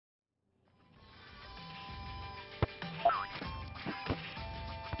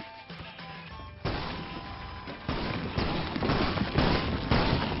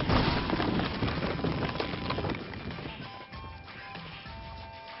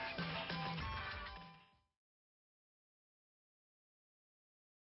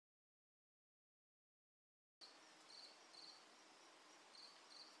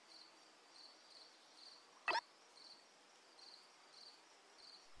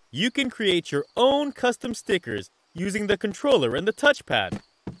You can create your own custom stickers using the controller and the touchpad.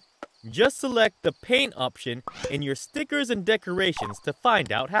 Just select the Paint option in your Stickers and Decorations to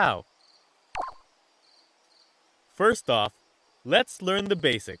find out how. First off, let's learn the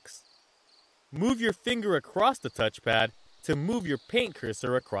basics. Move your finger across the touchpad to move your paint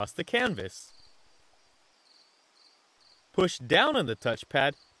cursor across the canvas. Push down on the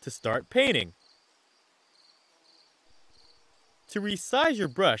touchpad to start painting. To resize your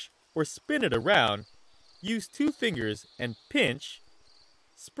brush or spin it around, use 2 fingers and pinch,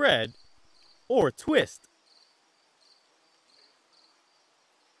 spread, or twist.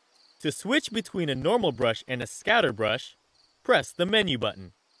 To switch between a normal brush and a scatter brush, press the menu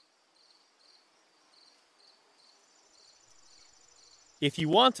button. If you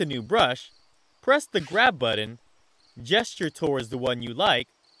want a new brush, press the grab button, gesture towards the one you like,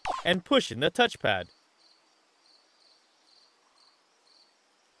 and push in the touchpad.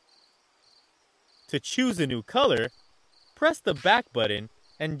 To choose a new color, press the back button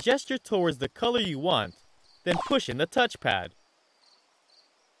and gesture towards the color you want, then push in the touchpad.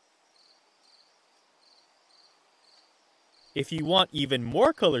 If you want even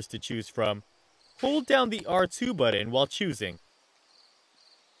more colors to choose from, hold down the R2 button while choosing.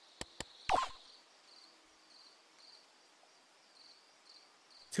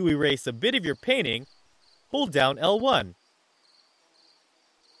 To erase a bit of your painting, hold down L1.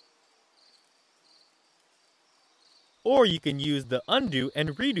 Or you can use the undo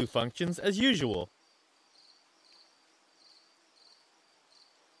and redo functions as usual.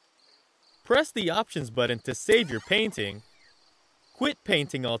 Press the Options button to save your painting, quit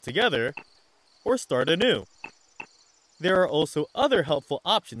painting altogether, or start anew. There are also other helpful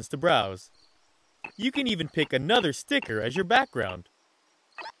options to browse. You can even pick another sticker as your background.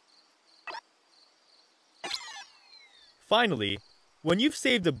 Finally, when you've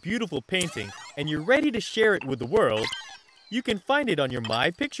saved a beautiful painting and you're ready to share it with the world, you can find it on your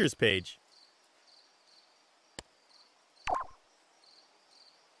My Pictures page.